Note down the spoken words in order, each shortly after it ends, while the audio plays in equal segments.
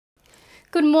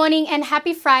Good morning and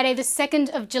happy Friday, the 2nd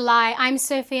of July. I'm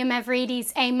Sophia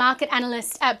Mavridis, a market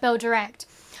analyst at Bell Direct.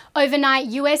 Overnight,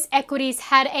 US equities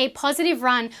had a positive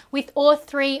run with all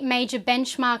three major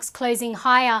benchmarks closing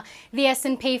higher. The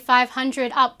S&P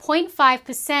 500 up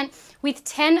 0.5% with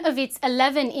 10 of its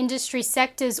 11 industry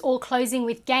sectors all closing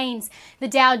with gains. The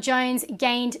Dow Jones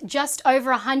gained just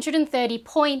over 130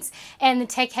 points and the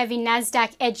tech-heavy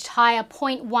Nasdaq edged higher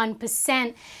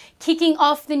 0.1%. Kicking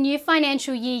off the new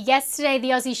financial year yesterday, the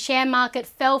Aussie share market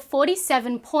fell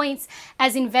 47 points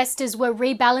as investors were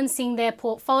rebalancing their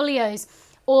portfolios.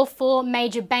 All four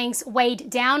major banks weighed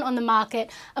down on the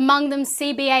market. Among them,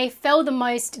 CBA fell the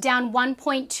most, down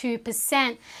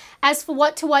 1.2%. As for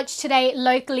what to watch today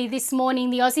locally this morning,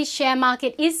 the Aussie share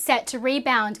market is set to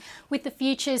rebound, with the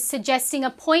futures suggesting a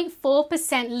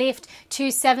 0.4% lift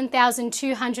to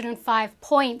 7,205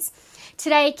 points.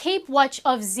 Today, keep watch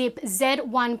of Zip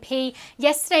Z1P.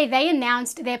 Yesterday, they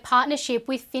announced their partnership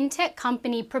with fintech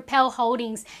company Propel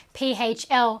Holdings,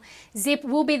 PHL. Zip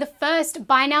will be the first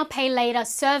buy now, pay later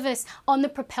service on the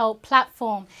Propel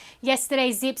platform.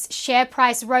 Yesterday, Zip's share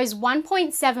price rose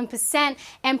 1.7%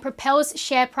 and Propel's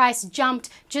share price jumped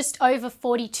just over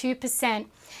 42%.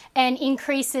 And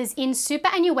increases in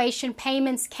superannuation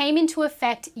payments came into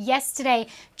effect yesterday,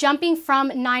 jumping from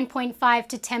 9.5%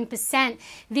 to 10%.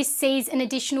 This sees an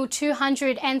additional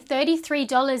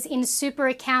 $233 in super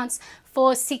accounts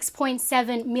for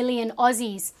 6.7 million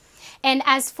Aussies. And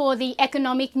as for the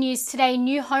economic news today,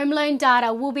 new home loan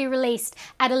data will be released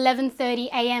at 11:30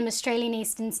 a.m. Australian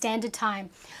Eastern Standard Time.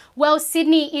 Well,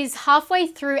 Sydney is halfway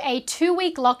through a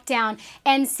 2-week lockdown,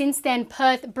 and since then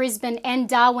Perth, Brisbane and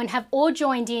Darwin have all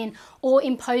joined in or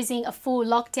imposing a full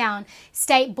lockdown.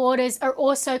 State borders are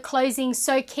also closing,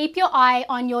 so keep your eye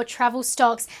on your travel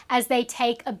stocks as they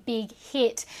take a big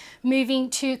hit. Moving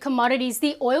to commodities,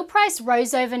 the oil price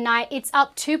rose overnight. It's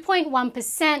up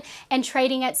 2.1% and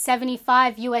trading at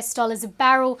 $75 a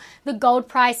barrel. The gold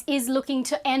price is looking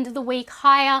to end the week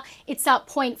higher. It's up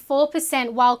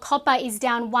 0.4%, while copper is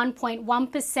down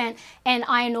 1.1% and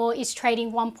iron ore is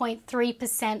trading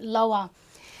 1.3% lower.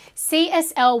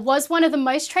 CSL was one of the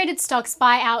most traded stocks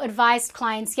by our advised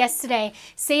clients yesterday.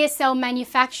 CSL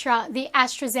manufacture the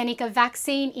AstraZeneca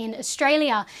vaccine in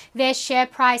Australia. Their share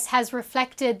price has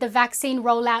reflected the vaccine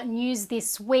rollout news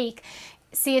this week.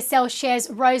 CSL shares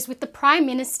rose with the Prime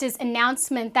Minister's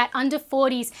announcement that under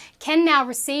 40s can now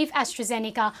receive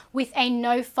AstraZeneca with a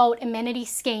no-fault amenity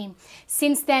scheme.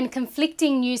 Since then,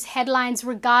 conflicting news headlines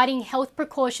regarding health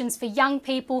precautions for young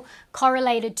people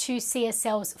correlated to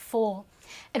CSL's fall.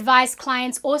 Advised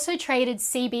clients also traded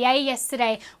CBA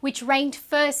yesterday, which ranked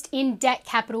first in debt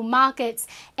capital markets,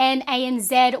 and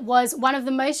ANZ was one of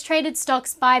the most traded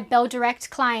stocks by Bell Direct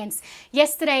clients.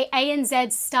 Yesterday,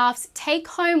 ANZ's staff's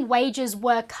take-home wages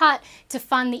were cut to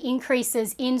fund the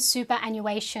increases in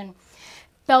superannuation.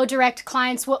 Bell Direct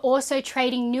clients were also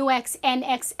trading Nuix,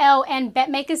 NXL, and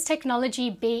BetMakers Technology,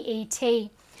 BET.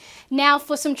 Now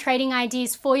for some trading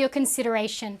ideas for your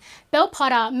consideration. Bell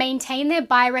Potter maintained their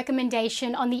buy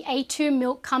recommendation on the A2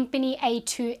 milk company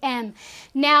A2M.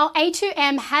 Now,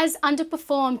 A2M has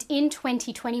underperformed in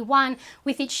 2021,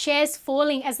 with its shares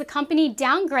falling as the company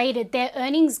downgraded their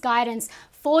earnings guidance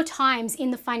 4 times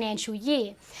in the financial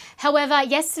year. However,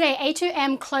 yesterday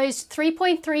A2M closed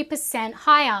 3.3%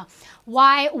 higher.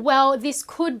 Why? Well, this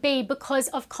could be because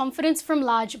of confidence from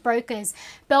large brokers.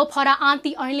 Bell Potter aren't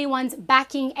the only ones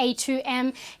backing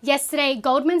A2M. Yesterday,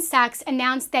 Goldman Sachs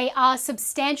announced they are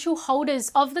substantial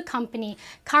holders of the company,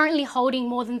 currently holding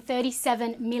more than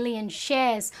 37 million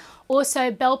shares.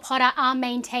 Also, Bell Potter are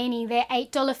maintaining their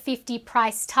 $8.50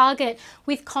 price target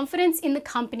with confidence in the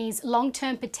company's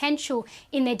long-term potential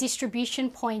in their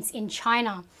distribution points in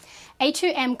China.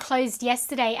 A2M closed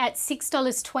yesterday at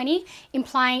 $6.20,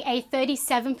 implying a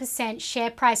 37% share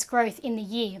price growth in the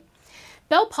year.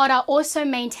 Bell Potter also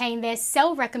maintained their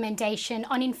sell recommendation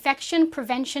on infection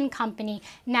prevention company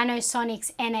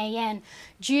Nanosonics NAN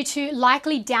due to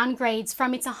likely downgrades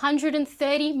from its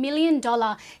 $130 million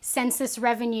census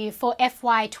revenue for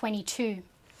FY22.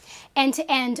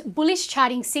 End-to-end bullish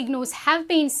charting signals have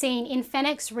been seen in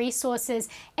Fenix Resources,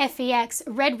 FEX,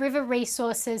 Red River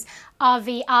Resources,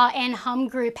 RVR and Hum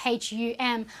Group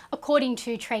HUM, according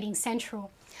to Trading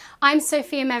Central. I'm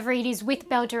Sophia Mavridis with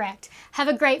Bell Direct. Have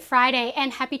a great Friday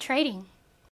and happy trading.